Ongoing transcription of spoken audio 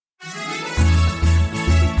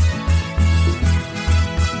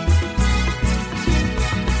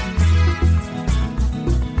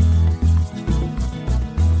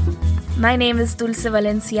My name is Dulce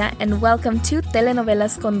Valencia, and welcome to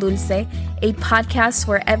Telenovelas con Dulce, a podcast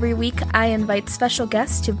where every week I invite special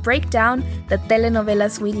guests to break down the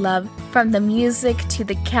telenovelas we love, from the music to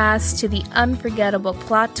the cast to the unforgettable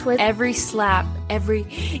plot twist. Every slap, every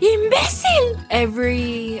imbécil,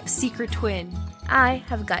 every secret twin. I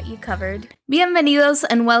have got you covered. Bienvenidos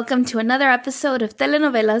and welcome to another episode of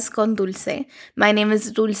Telenovelas con Dulce. My name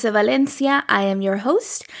is Dulce Valencia. I am your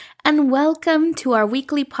host, and welcome to our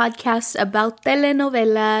weekly podcast about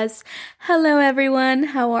telenovelas. Hello, everyone.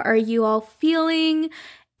 How are you all feeling?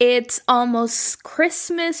 It's almost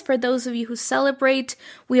Christmas for those of you who celebrate.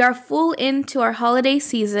 We are full into our holiday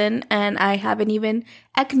season, and I haven't even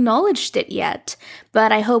acknowledged it yet.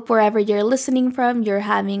 But I hope wherever you're listening from, you're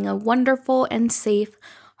having a wonderful and safe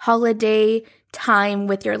holiday time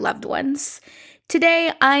with your loved ones.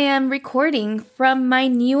 Today, I am recording from my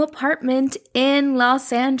new apartment in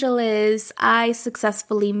Los Angeles. I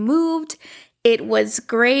successfully moved. It was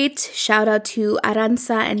great. Shout out to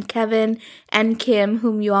Aranza and Kevin and Kim,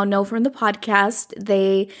 whom you all know from the podcast.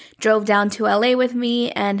 They drove down to LA with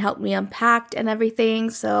me and helped me unpack and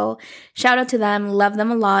everything. So shout out to them. Love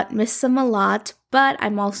them a lot. Miss them a lot. But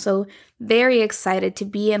I'm also very excited to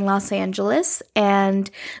be in Los Angeles.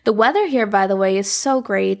 And the weather here, by the way, is so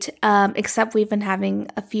great, except we've been having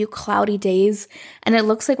a few cloudy days, and it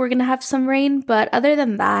looks like we're going to have some rain. But other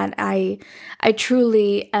than that, I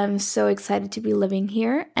truly am so excited to be living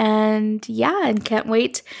here. And yeah, and can't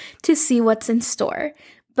wait to see what's in store.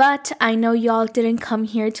 But I know y'all didn't come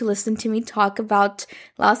here to listen to me talk about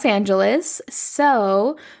Los Angeles,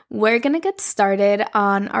 so we're gonna get started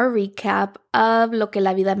on our recap of Lo que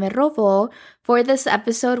la vida me robó. For this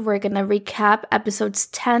episode, we're gonna recap episodes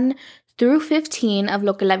 10 through 15 of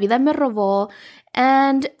Lo que la vida me robó,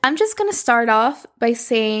 and I'm just gonna start off by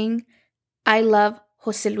saying I love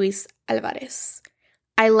Jose Luis Alvarez.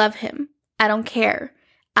 I love him. I don't care.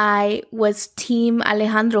 I was Team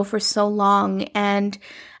Alejandro for so long, and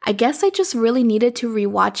I guess I just really needed to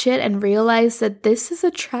rewatch it and realize that this is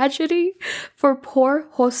a tragedy for poor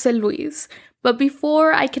Jose Luis. But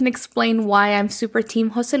before I can explain why I'm super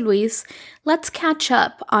Team Jose Luis, let's catch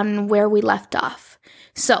up on where we left off.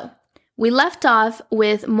 So, we left off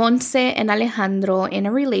with Montse and Alejandro in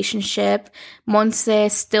a relationship.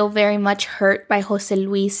 Montse still very much hurt by Jose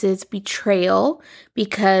Luis's betrayal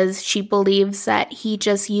because she believes that he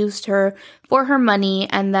just used her for her money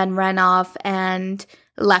and then ran off and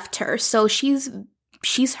left her. So she's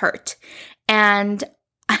hurt. And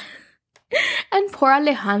poor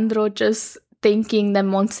Alejandro just thinking that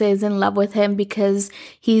Montse is in love with him because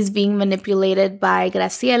he's being manipulated by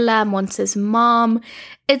Graciela, Montse's mom.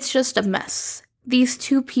 It's just a mess. These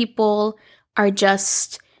two people are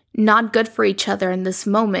just not good for each other in this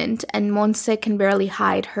moment, and Montse can barely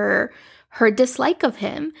hide her dislike of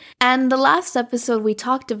him. And the last episode we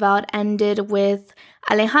talked about ended with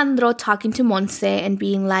Alejandro talking to Montse and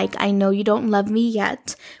being like, I know you don't love me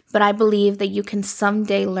yet, but I believe that you can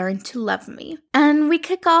someday learn to love me. And we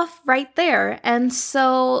kick off right there. And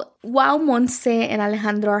so while Montse and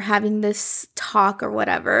Alejandro are having this talk or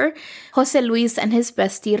whatever, Jose Luis and his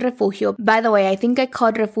bestie Refugio, by the way, I think I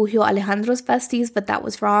called Refugio Alejandro's besties, but that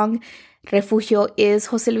was wrong. Refugio is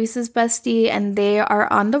Jose Luis's bestie, and they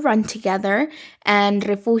are on the run together, and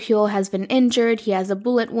Refugio has been injured. He has a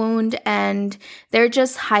bullet wound, and they're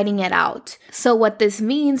just hiding it out. So what this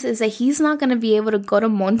means is that he's not going to be able to go to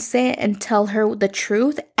Montse and tell her the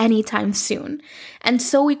truth anytime soon. And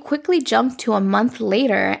so we quickly jump to a month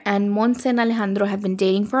later, and Montse and Alejandro have been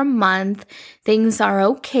dating for a month. Things are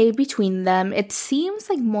okay between them. It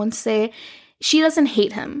seems like Montse, she doesn't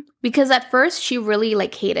hate him, because at first she really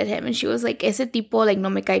hated him, and she was like, ese tipo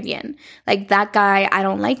no me cae bien. That guy, I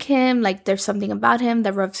don't like him. There's something about him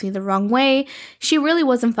that rubs me the wrong way. She really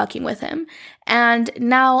wasn't fucking with him. And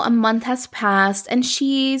now a month has passed, and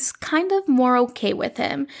she's kind of more okay with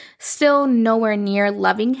him. Still nowhere near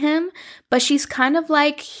loving him, but she's kind of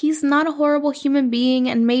like, he's not a horrible human being,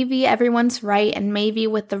 and maybe everyone's right, and maybe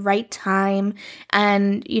with the right time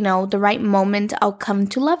and, the right moment, I'll come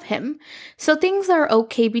to love him. So things are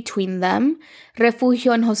okay between them.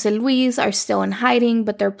 Refugio and Jose Luis are still in hiding,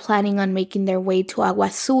 but they're planning on making their way to Agua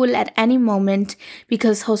Azul at any moment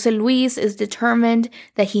because Jose Luis is determined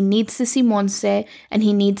that he needs to see Montse and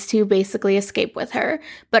he needs to basically escape with her.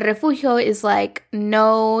 But Refugio is like,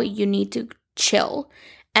 no, you need to chill.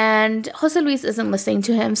 And Jose Luis isn't listening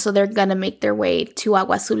to him, so they're gonna make their way to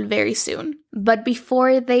Agua Azul very soon. But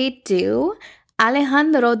before they do,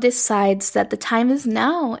 Alejandro decides that the time is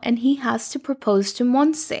now and he has to propose to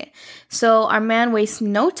Montse. So our man wastes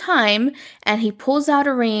no time and he pulls out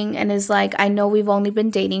a ring and is like, I know we've only been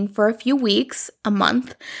dating for a few weeks, a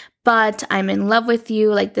month, but I'm in love with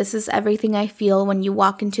you. Like, this is everything I feel when you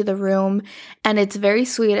walk into the room. And it's very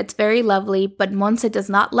sweet. It's very lovely. But Montse does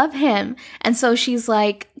not love him. And so she's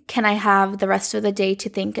like, can I have the rest of the day to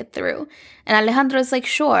think it through? And Alejandro is like,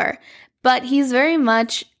 sure. But he's very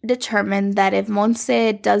much determined that if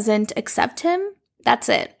Montse doesn't accept him, that's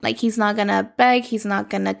it. Like, he's not gonna beg, he's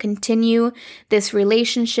not gonna continue this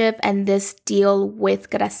relationship and this deal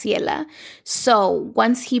with Graciela. So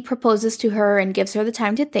once he proposes to her and gives her the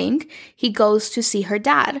time to think, he goes to see her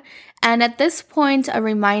dad. And at this point, a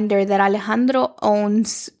reminder that Alejandro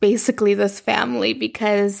owns basically this family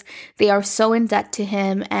because they are so in debt to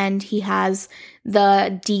him and he has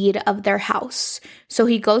the deed of their house. So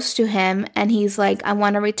he goes to him and he's like, I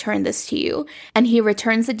want to return this to you. And he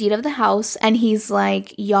returns the deed of the house and he's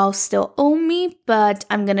like, y'all still owe me, but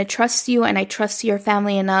I'm going to trust you and I trust your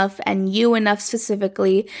family enough and you enough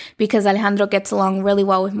specifically because Alejandro gets along really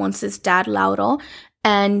well with Montse's dad, Lauro.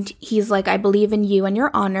 And he's like, I believe in you and your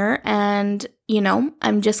honor, and, you know,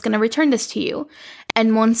 I'm just going to return this to you. And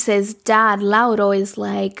Montse's dad, Lauro, is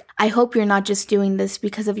like, I hope you're not just doing this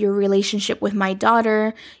because of your relationship with my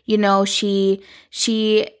daughter. You know, this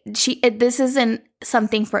isn't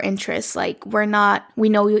something for interest. Like, we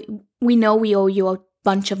know we owe you a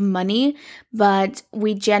bunch of money, but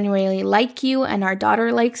we genuinely like you and our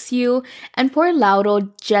daughter likes you. And poor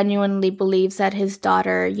Lauro genuinely believes that his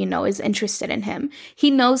daughter, you know, is interested in him. He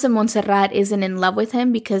knows that Montserrat isn't in love with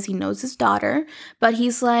him because he knows his daughter, but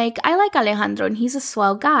he's like, I like Alejandro and he's a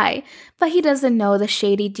swell guy. But he doesn't know the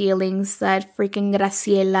shady dealings that freaking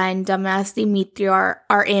Graciela and dumbass Dimitrio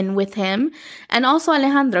are in with him. And also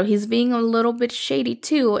Alejandro, he's being a little bit shady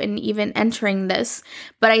too in even entering this.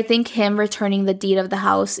 But I think him returning the deed of the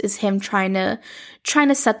house is him trying to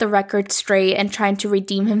set the record straight and trying to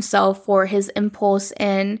redeem himself for his impulse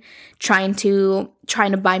in trying to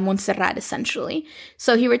buy Montserrat, essentially.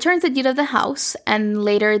 So he returns the deed of the house, and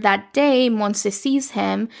later that day, Montse sees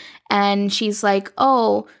him, and she's like,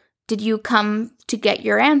 oh, did you come to get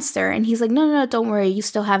your answer? And he's like, no, don't worry, you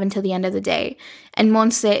still have until the end of the day. And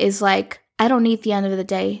Montse is like, I don't need the end of the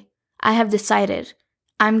day. I have decided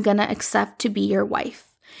I'm gonna accept to be your wife.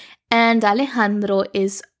 And Alejandro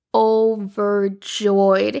is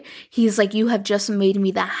overjoyed. He's like, you have just made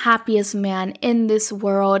me the happiest man in this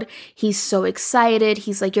world. He's so excited.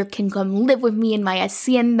 He's like, you can come live with me in my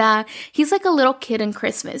hacienda. He's like a little kid in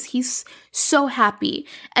Christmas. He's so happy.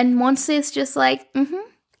 And Montse is just like,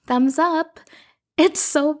 thumbs up. It's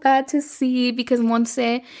so bad to see because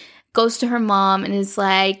Montse goes to her mom and is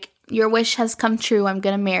like, your wish has come true. I'm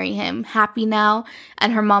going to marry him. Happy now?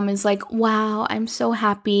 And her mom is like, wow, I'm so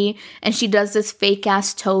happy. And she does this fake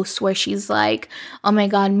ass toast where she's like, oh my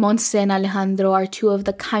God, Montse and Alejandro are two of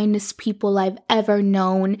the kindest people I've ever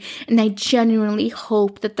known. And I genuinely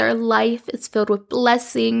hope that their life is filled with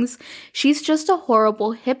blessings. She's just a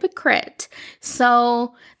horrible hypocrite.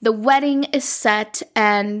 So the wedding is set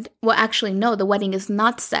and, well, actually, no, the wedding is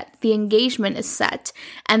not set. The engagement is set.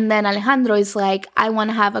 And then Alejandro is like, I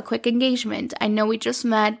want to have a quick engagement. I know we just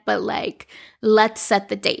met, but like, let's set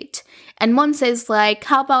the date. And Montse is like,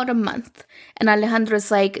 how about a month? And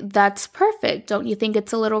Alejandro's like, that's perfect. Don't you think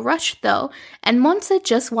it's a little rushed though? And Montse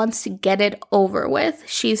just wants to get it over with.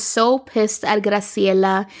 She's so pissed at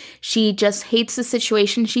Graciela. She just hates the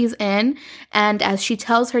situation she's in. And as she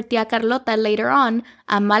tells her tia Carlota later on,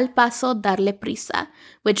 a mal paso darle prisa,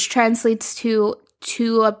 which translates to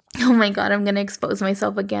oh my God, I'm going to expose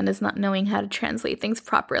myself again as not knowing how to translate things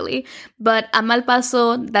properly. But a mal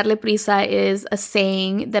paso darle prisa is a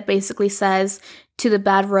saying that basically says, to the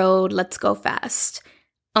bad road, let's go fast.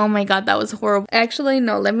 Oh my God, that was horrible. Actually,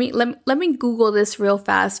 no, let me Google this real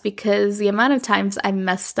fast because the amount of times I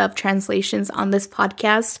messed up translations on this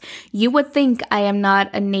podcast, you would think I am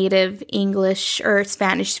not a native English or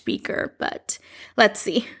Spanish speaker, but let's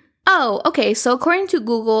see. Oh, okay, so according to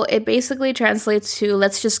Google, it basically translates to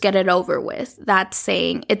let's just get it over with. That's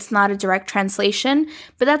saying it's not a direct translation,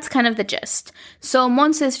 but that's kind of the gist. So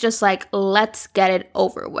Montse is just like, let's get it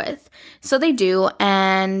over with. So they do,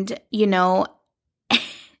 and, you know,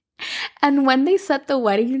 and when they set the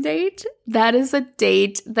wedding date, that is a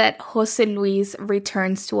date that Jose Luis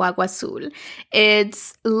returns to Agua Azul.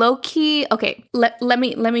 It's low-key. Okay, let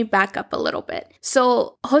me back up a little bit.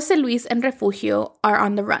 So Jose Luis and Refugio are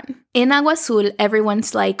on the run. In Agua Azul,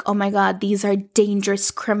 everyone's like, oh my God, these are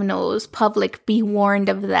dangerous criminals. Public, be warned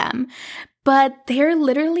of them. But they're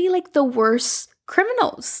literally like the worst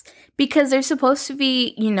criminals because they're supposed to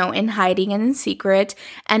be, you know, in hiding and in secret.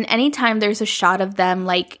 And anytime there's a shot of them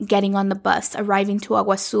like getting on the bus, arriving to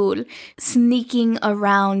Agua Azul, sneaking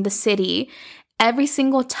around the city, every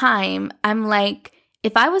single time I'm like,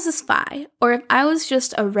 if I was a spy or if I was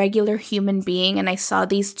just a regular human being and I saw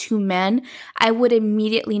these two men, I would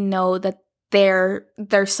immediately know that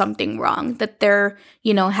there's something wrong, that they're,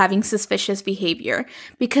 having suspicious behavior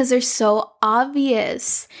because they're so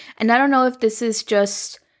obvious. And I don't know if this is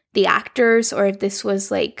just the actors or if this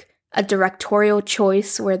was like a directorial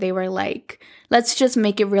choice where they were like, let's just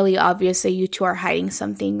make it really obvious that you two are hiding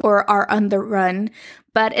something or are on the run.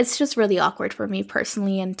 But it's just really awkward for me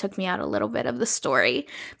personally and took me out a little bit of the story.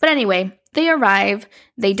 But anyway, they arrive,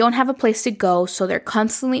 they don't have a place to go, so they're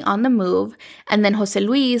constantly on the move. And then Jose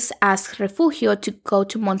Luis asks Refugio to go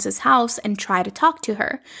to Montse's house and try to talk to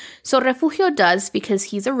her. So Refugio does because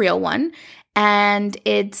he's a real one. And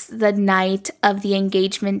it's the night of the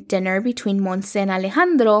engagement dinner between Montse and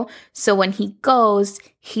Alejandro. So when he goes,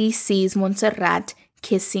 he sees Montserrat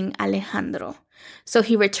kissing Alejandro. So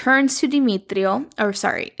he returns to Dimitrio.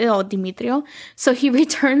 So he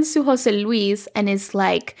returns to Jose Luis and is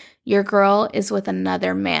like, your girl is with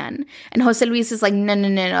another man. And Jose Luis is like,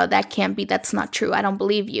 no, that can't be. That's not true. I don't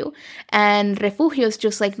believe you. And Refugio is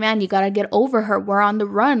just like, man, you gotta get over her. We're on the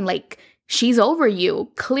run. Like, she's over you.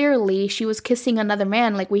 Clearly, she was kissing another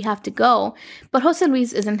man. Like, we have to go. But Jose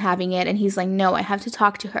Luis isn't having it. And he's like, no, I have to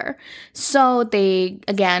talk to her. So they,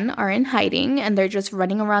 again, are in hiding. And they're just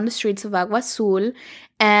running around the streets of Agua Azul.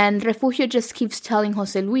 And Refugio just keeps telling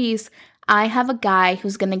Jose Luis, I have a guy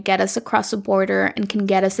who's going to get us across the border and can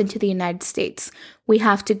get us into the United States. We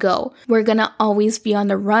have to go. We're going to always be on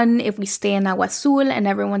the run if we stay in Agua Azul, and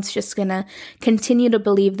everyone's just going to continue to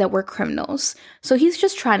believe that we're criminals. So he's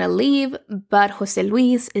just trying to leave, but Jose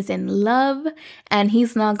Luis is in love, and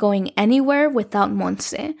he's not going anywhere without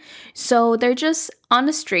Montse. So they're just on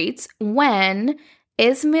the streets when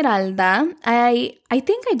Esmeralda, I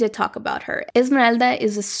think I did talk about her. Esmeralda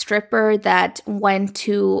is a stripper that went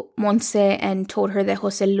to Montse and told her that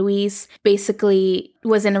Jose Luis basically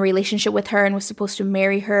was in a relationship with her and was supposed to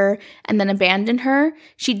marry her and then abandon her.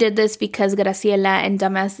 She did this because Graciela and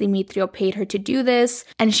Damas Dimitrio paid her to do this.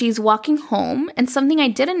 And she's walking home. And something I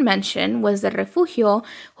didn't mention was that Refugio,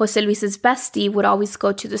 Jose Luis's bestie, would always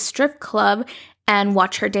go to the strip club and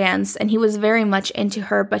watch her dance, and he was very much into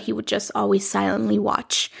her, but he would just always silently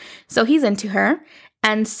watch. So he's into her,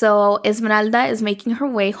 and so Esmeralda is making her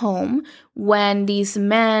way home when these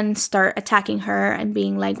men start attacking her and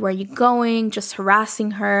being like, where are you going? Just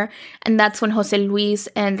harassing her. And that's when Jose Luis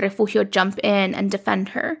and Refugio jump in and defend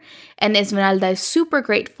her. And Esmeralda is super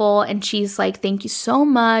grateful. And she's like, thank you so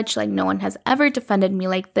much. Like, no one has ever defended me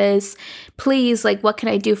like this. Please, like, what can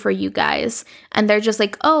I do for you guys? And they're just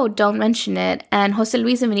like, oh, don't mention it. And Jose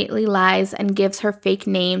Luis immediately lies and gives her fake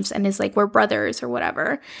names and is like, we're brothers or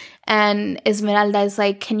whatever. And Esmeralda is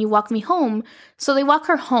like, can you walk me home? So they walk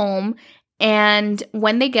her home. And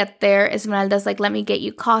when they get there, Esmeralda's like, let me get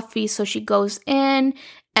you coffee. So she goes in,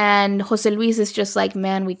 and Jose Luis is just like,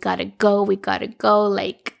 man, we gotta go.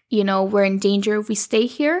 Like, we're in danger if we stay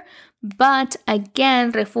here. But again,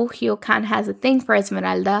 Refugio kind of has a thing for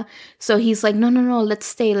Esmeralda. So he's like, no, let's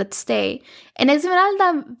stay. And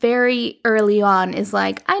Esmeralda very early on is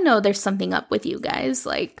like, I know there's something up with you guys.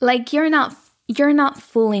 Like you're not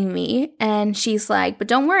fooling me. And she's like, but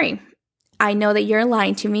don't worry. I know that you're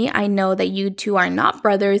lying to me. I know that you two are not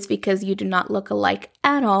brothers because you do not look alike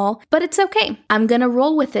at all. But it's okay. I'm gonna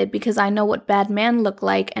roll with it because I know what bad men look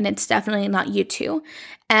like, and it's definitely not you two.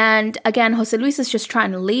 And again, Jose Luis is just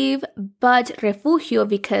trying to leave, but Refugio,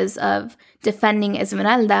 because of defending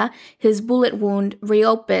Esmeralda, his bullet wound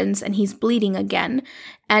reopens and he's bleeding again.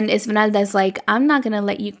 And Esmeralda is like, I'm not gonna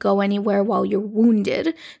let you go anywhere while you're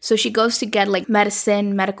wounded. So she goes to get like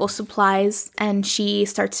medicine, medical supplies, and she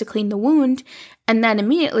starts to clean the wound. And then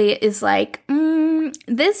immediately is like,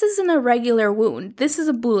 this isn't a regular wound. This is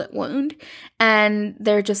a bullet wound. And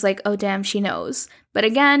they're just like, oh, damn, she knows. But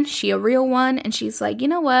again, she a real one. And she's like, you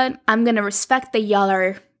know what? I'm going to respect that y'all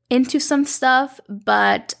are into some stuff,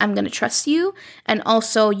 but I'm going to trust you. And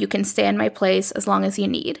also you can stay in my place as long as you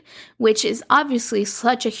need, which is obviously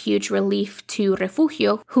such a huge relief to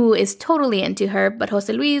Refugio, who is totally into her. But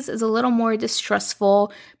Jose Luis is a little more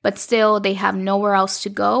distrustful, but still they have nowhere else to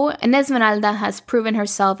go. And Esmeralda has proven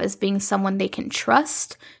herself as being someone they can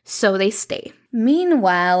trust, so they stay.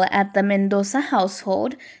 Meanwhile, at the Mendoza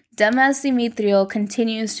household, Damas Dimitrio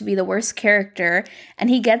continues to be the worst character, and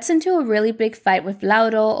he gets into a really big fight with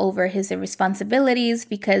Lauro over his irresponsibilities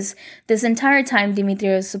because this entire time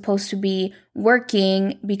Dimitrio is supposed to be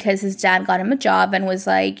working because his dad got him a job and was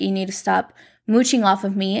like, you need to stop mooching off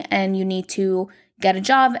of me and you need to get a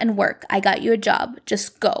job and work. I got you a job.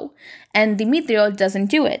 Just go. And Dimitrio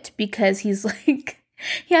doesn't do it because he's like,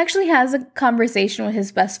 he actually has a conversation with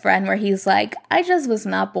his best friend where he's like, I just was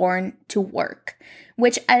not born to work.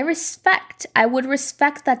 which I respect. I would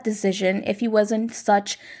respect that decision if he wasn't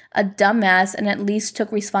such a dumbass and at least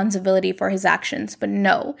took responsibility for his actions. But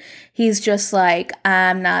no, he's just like,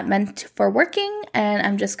 I'm not meant for working and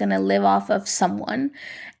I'm just gonna live off of someone.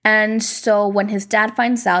 And so when his dad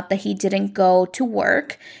finds out that he didn't go to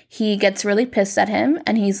work, he gets really pissed at him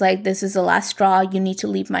and he's like, this is the last straw, you need to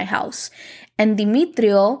leave my house. And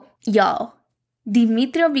Demetrio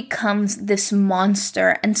becomes this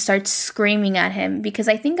monster and starts screaming at him because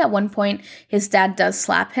I think at one point his dad does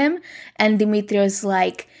slap him and Demetrio is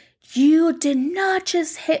like, you did not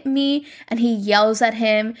just hit me. And he yells at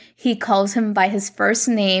him. He calls him by his first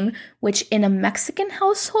name, which in a Mexican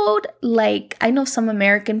household, like I know some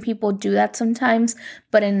American people do that sometimes,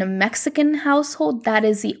 but in a Mexican household, that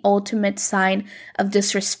is the ultimate sign of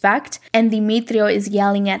disrespect. And Demetrio is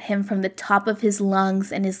yelling at him from the top of his lungs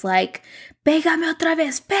and is like, pégame otra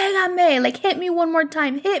vez, pégame, like hit me one more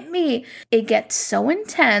time, hit me. It gets so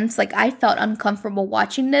intense, like I felt uncomfortable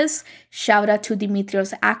watching this. Shout out to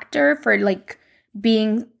Demetrio's actor for like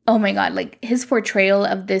being, oh my god, like his portrayal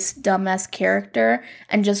of this dumbass character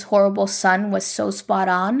and just horrible son was so spot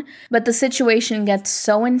on. But the situation gets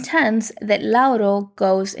so intense that Lauro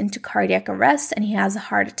goes into cardiac arrest and he has a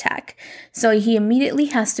heart attack. So he immediately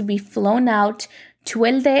has to be flown out to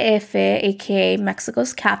El DF, aka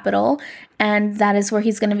Mexico's capital, and that is where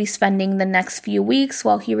he's going to be spending the next few weeks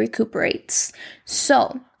while he recuperates.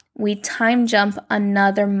 So we time jump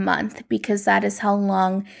another month because that is how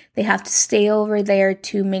long they have to stay over there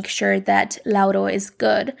to make sure that Lauro is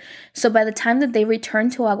good. So by the time that they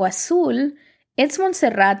return to Agua Azul, it's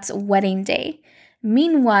Montserrat's wedding day.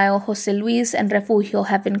 Meanwhile, Jose Luis and Refugio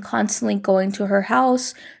have been constantly going to her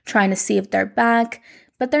house, trying to see if they're back,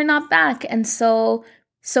 but they're not back. And so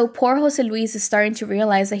poor Jose Luis is starting to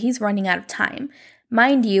realize that he's running out of time.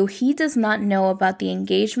 Mind you, he does not know about the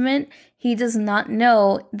engagement. He does not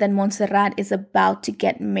know that Montserrat is about to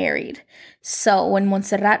get married. So when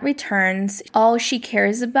Montserrat returns, all she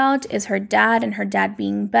cares about is her dad and her dad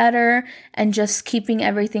being better and just keeping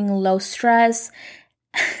everything low stress.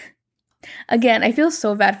 Again, I feel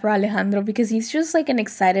so bad for Alejandro because he's just like an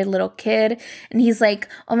excited little kid. And he's like,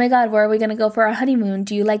 oh my god, where are we going to go for our honeymoon?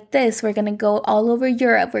 Do you like this? We're going to go all over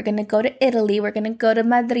Europe. We're going to go to Italy. We're going to go to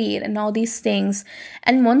Madrid and all these things.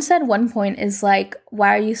 And Monse at one point is like,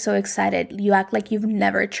 why are you so excited? You act like you've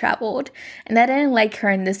never traveled. And I didn't like her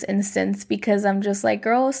in this instance because I'm just like,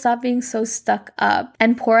 girl, stop being so stuck up.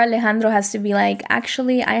 And poor Alejandro has to be like,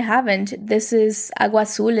 actually, I haven't. Agua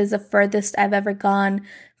Azul is the furthest I've ever gone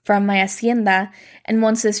from my hacienda. And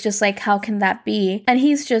Monse is just like, how can that be? And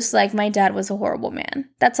he's just like, my dad was a horrible man.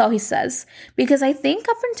 That's all he says. Because I think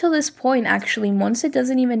up until this point, actually, Monse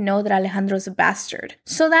doesn't even know that Alejandro's a bastard.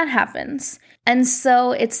 So that happens. And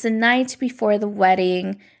so it's the night before the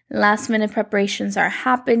wedding. Last minute preparations are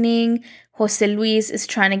happening. Jose Luis is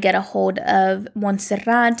trying to get a hold of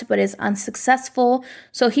Montserrat, but is unsuccessful,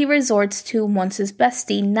 so he resorts to Monse's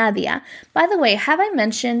bestie, Nadia. By the way, have I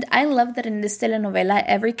mentioned, I love that in this telenovela,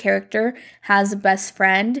 every character has a best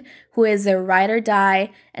friend who is their ride or die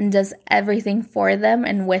and does everything for them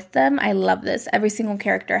and with them. I love this. Every single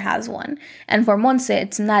character has one. And for Monse,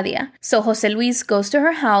 it's Nadia. So Jose Luis goes to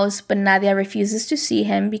her house, but Nadia refuses to see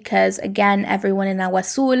him because, again, everyone in Agua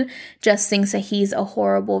Azul just thinks that he's a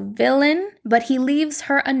horrible villain. But he leaves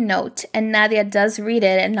her a note, and Nadia does read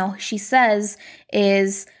it, and all she says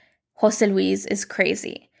is, Jose Luis is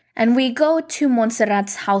crazy. And we go to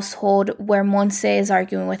Montserrat's household where Monse is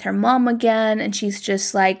arguing with her mom again, and she's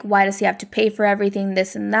just like, why does he have to pay for everything,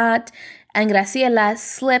 this and that? And Graciela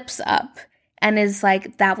slips up and is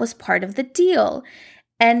like, that was part of the deal.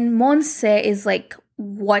 And Monse is like,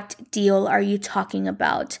 what deal are you talking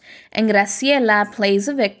about? And Graciela plays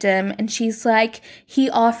a victim and she's like, he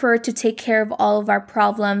offered to take care of all of our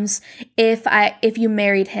problems if you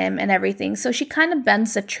married him and everything. So she kind of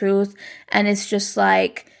bends the truth and it's just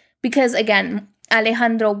like, because again,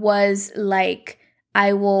 Alejandro was like,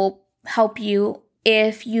 I will help you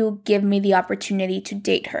if you give me the opportunity to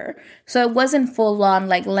date her. So it wasn't full on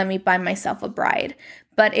like, let me buy myself a bride.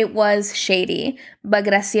 But it was shady. But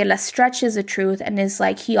Graciela stretches the truth and is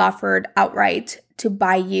like, he offered outright to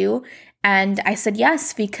buy you. And I said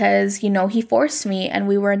yes because, he forced me. And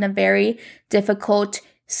we were in a very difficult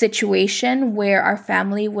situation where our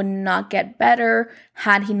family would not get better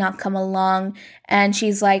had he not come along. And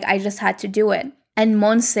she's like, I just had to do it. And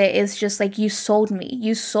Monse is just like, you sold me.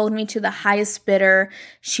 You sold me to the highest bidder.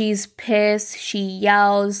 She's pissed. She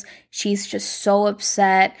yells. She's just so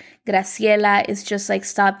upset. Graciela is just like,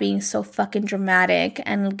 stop being so fucking dramatic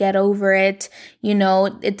and get over it. You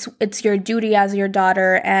know, it's your duty as your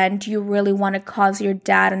daughter, and you really want to cause your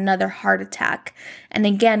dad another heart attack. And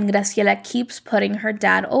again, Graciela keeps putting her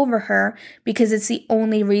dad over her because it's the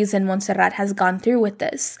only reason Montserrat has gone through with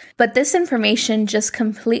this. But this information just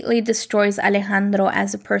completely destroys Alejandro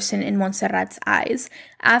as a person in Montserrat's eyes.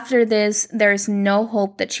 After this, there's no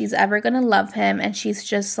hope that she's ever going to love him, and she's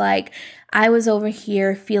just like, I was over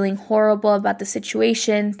here feeling horrible about the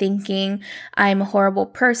situation, thinking I'm a horrible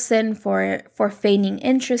person for feigning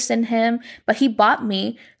interest in him, but he bought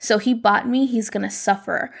me, so he bought me, he's gonna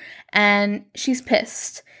suffer. And she's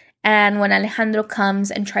pissed. And when Alejandro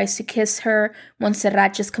comes and tries to kiss her,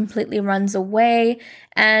 Montserrat just completely runs away,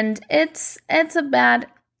 and it's a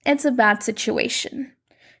bad situation.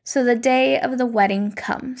 So the day of the wedding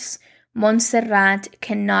comes. Montserrat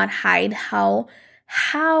cannot hide how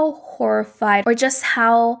horrified or just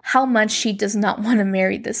how much she does not want to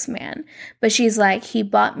marry this man. But she's like, he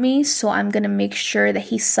bought me, so I'm going to make sure that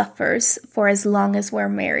he suffers for as long as we're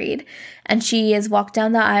married. And she is walked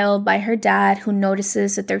down the aisle by her dad, who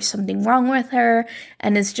notices that there's something wrong with her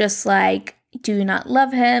and is just like, do you not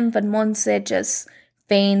love him? But Montse just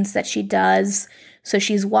feigns that she does. So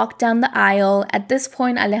she's walked down the aisle. At this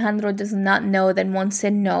point, Alejandro does not know that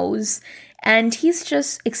Montse knows. And he's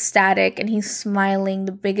just ecstatic and he's smiling,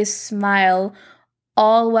 the biggest smile,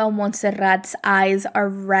 all while Montserrat's eyes are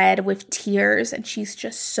red with tears and she's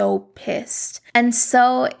just so pissed. And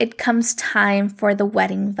so it comes time for the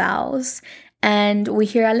wedding vows. And we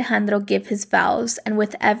hear Alejandro give his vows, and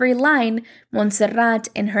with every line, Montserrat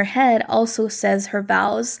in her head also says her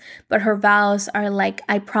vows, but her vows are like,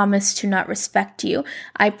 I promise to not respect you.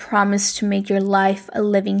 I promise to make your life a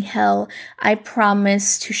living hell. I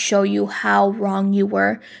promise to show you how wrong you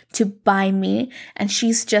were to buy me. And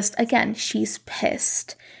she's just, again, she's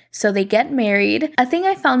pissed. So they get married. A thing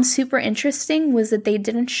I found super interesting was that they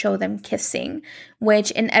didn't show them kissing,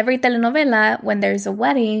 which in every telenovela, when there's a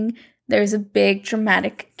wedding, there's a big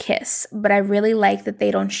dramatic kiss. But I really like that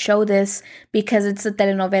they don't show this because it's a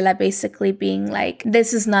telenovela basically being like,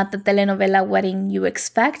 this is not the telenovela wedding you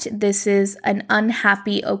expect. This is an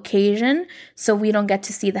unhappy occasion, so we don't get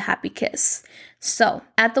to see the happy kiss. So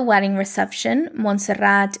at the wedding reception,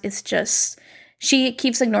 Montserrat is just, she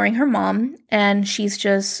keeps ignoring her mom and she's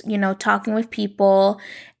just, talking with people.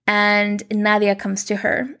 And Nadia comes to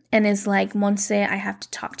her and is like, Montse, I have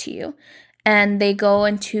to talk to you. And they go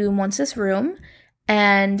into Montse's room,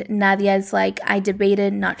 and Nadia is like, I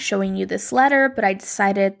debated not showing you this letter, but I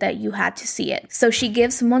decided that you had to see it. So she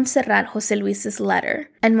gives Montserrat Jose Luis's letter.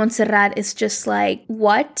 And Montserrat is just like,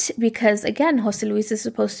 what? Because again, Jose Luis is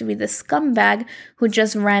supposed to be the scumbag who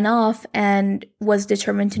just ran off and was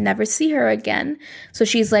determined to never see her again. So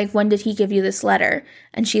she's like, when did he give you this letter?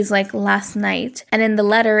 And she's like, last night. And in the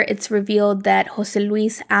letter, it's revealed that Jose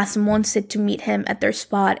Luis asked Montse to meet him at their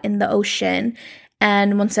spot in the ocean.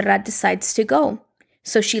 And Montserrat decides to go.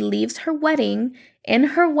 So she leaves her wedding in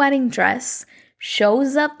her wedding dress,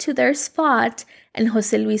 shows up to their spot, and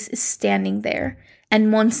Jose Luis is standing there. And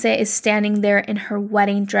Montse is standing there in her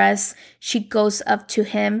wedding dress. She goes up to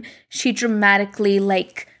him. She dramatically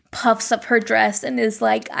puffs up her dress and is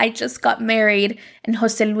like, I just got married. And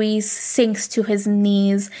Jose Luis sinks to his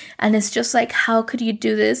knees and is just like, how could you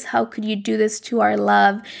do this? How could you do this to our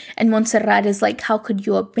love? And Montserrat is like, how could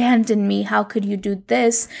you abandon me? How could you do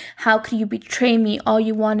this? How could you betray me? All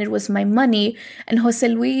you wanted was my money. And Jose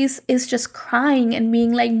Luis is just crying and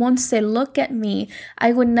being like, Montse, look at me.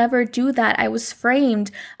 I would never do that. I was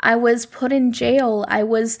framed. I was put in jail. I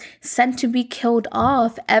was sent to be killed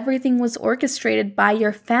off. Everything was orchestrated by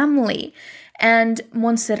your family. And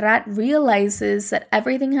Montserrat realizes that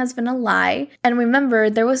everything has been a lie. And remember,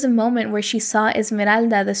 there was a moment where she saw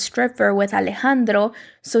Esmeralda, the stripper, with Alejandro.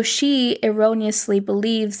 So she erroneously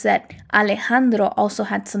believes that Alejandro also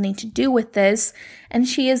had something to do with this. And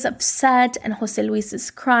she is upset, and Jose Luis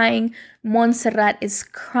is crying. Montserrat is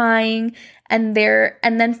crying. And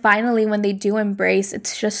then finally, when they do embrace,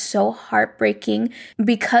 it's just so heartbreaking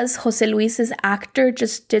because Jose Luis's actor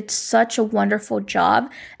just did such a wonderful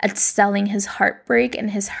job at selling his heartbreak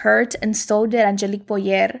and his hurt. And so did Angelique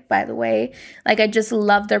Boyer, by the way. I just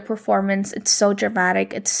love their performance. It's so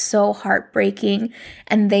dramatic. It's so heartbreaking.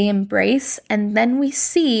 And they embrace. And then we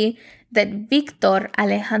see that Victor,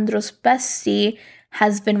 Alejandro's bestie,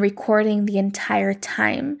 has been recording the entire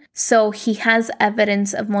time. So he has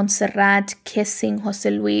evidence of Montserrat kissing Jose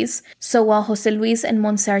Luis. So while Jose Luis and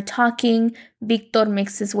Montse are talking, Victor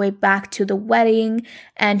makes his way back to the wedding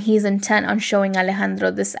and he's intent on showing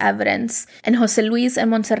Alejandro this evidence. And Jose Luis and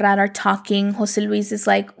Montserrat are talking. Jose Luis is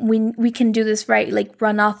like, we can do this right. Like,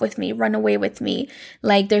 run off with me, run away with me.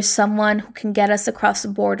 Like, there's someone who can get us across the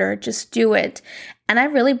border. Just do it. And I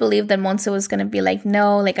really believe that Montse was going to be like,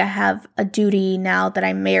 no, like I have a duty now that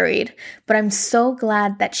I'm married. But I'm so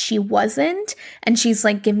glad that she wasn't. And she's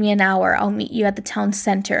like, give me an hour. I'll meet you at the town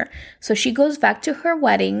center. So she goes back to her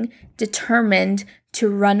wedding, determined to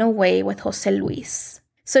run away with Jose Luis.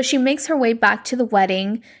 So she makes her way back to the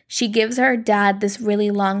wedding. She gives her dad this really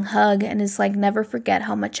long hug and is like, never forget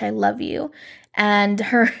how much I love you. And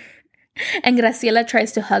Graciela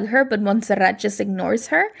tries to hug her, but Montserrat just ignores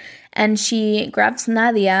her. And she grabs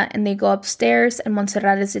Nadia and they go upstairs and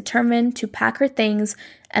Montserrat is determined to pack her things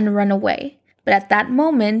and run away. But at that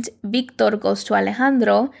moment, Victor goes to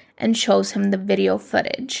Alejandro and shows him the video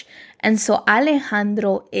footage. And so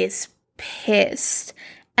Alejandro is pissed.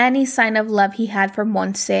 Any sign of love he had for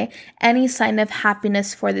Montse, any sign of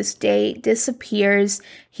happiness for this day disappears.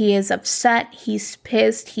 He is upset, he's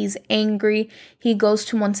pissed, he's angry. He goes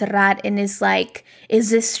to Montserrat and is like, is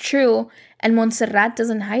this true? And Montserrat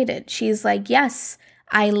doesn't hide it. She's like, yes,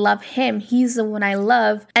 I love him. He's the one I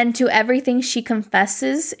love. And to everything she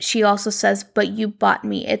confesses, she also says, but you bought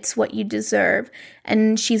me. It's what you deserve.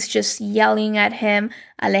 And she's just yelling at him.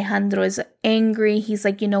 Alejandro is angry. He's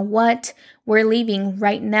like, you know what? We're leaving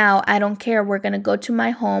right now. I don't care. We're going to go to my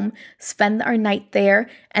home, spend our night there,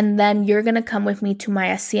 and then you're going to come with me to my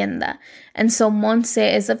hacienda. And so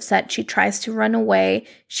Montse is upset. She tries to run away.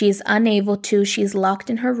 She's unable to. She's locked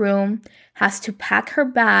in her room, has to pack her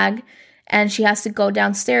bag, and she has to go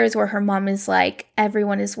downstairs where her mom is like,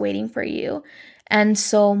 everyone is waiting for you. And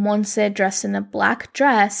so Montse, dressed in a black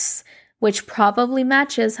dress, which probably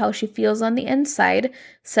matches how she feels on the inside,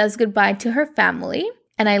 says goodbye to her family.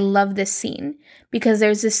 And I love this scene because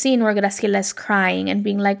there's this scene where Graciela is crying and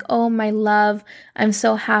being like, oh, my love, I'm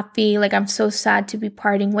so happy. Like, I'm so sad to be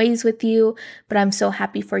parting ways with you, but I'm so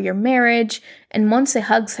happy for your marriage. And Montse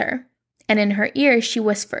hugs her. And in her ear, she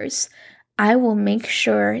whispers, I will make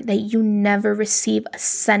sure that you never receive a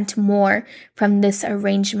cent more from this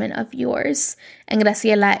arrangement of yours. And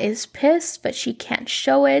Graciela is pissed, but she can't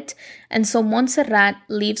show it. And so Montserrat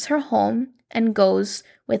leaves her home and goes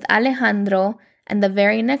with Alejandro. And the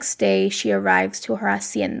very next day, she arrives to her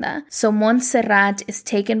hacienda. So Montserrat is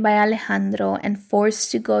taken by Alejandro and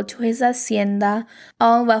forced to go to his hacienda,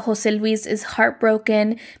 all while Jose Luis is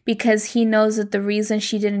heartbroken because he knows that the reason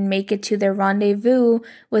she didn't make it to their rendezvous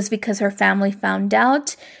was because her family found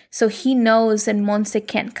out. So he knows that Montse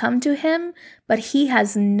can't come to him, but he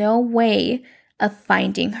has no way of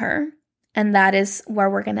finding her. And that is where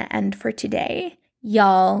we're going to end for today.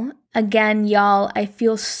 Y'all, I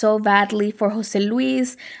feel so badly for Jose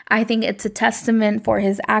Luis. I think it's a testament for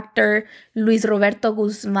his actor, Luis Roberto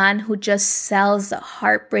Guzman, who just sells the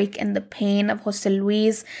heartbreak and the pain of Jose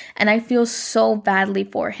Luis. And I feel so badly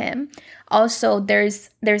for him. Also, there's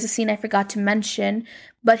a scene I forgot to mention,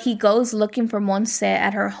 but he goes looking for Montse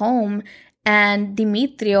at her home. And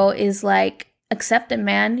Dimitrio is like, accept it,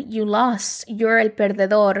 man. You lost. You're el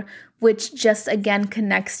perdedor, which just again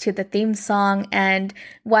connects to the theme song and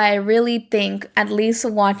why I really think, at least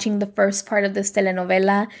watching the first part of this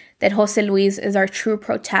telenovela, that Jose Luis is our true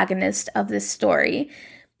protagonist of this story.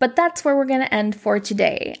 But that's where we're going to end for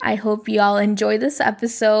today. I hope y'all enjoy this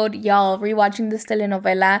episode. Y'all, rewatching this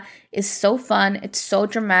telenovela is so fun. It's so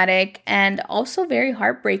dramatic and also very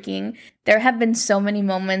heartbreaking. There have been so many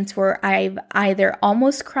moments where I've either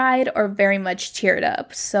almost cried or very much teared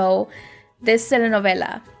up. So this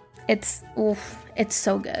telenovela, it's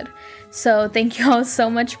so good. So thank you all so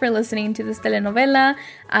much for listening to this telenovela.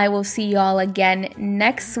 I will see you all again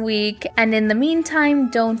next week. And in the meantime,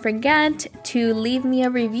 don't forget to leave me a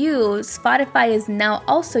review. Spotify is now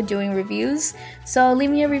also doing reviews. So leave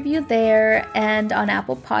me a review there and on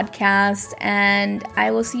Apple Podcasts. And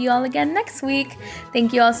I will see you all again next week.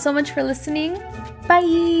 Thank you all so much for listening.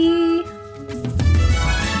 Bye!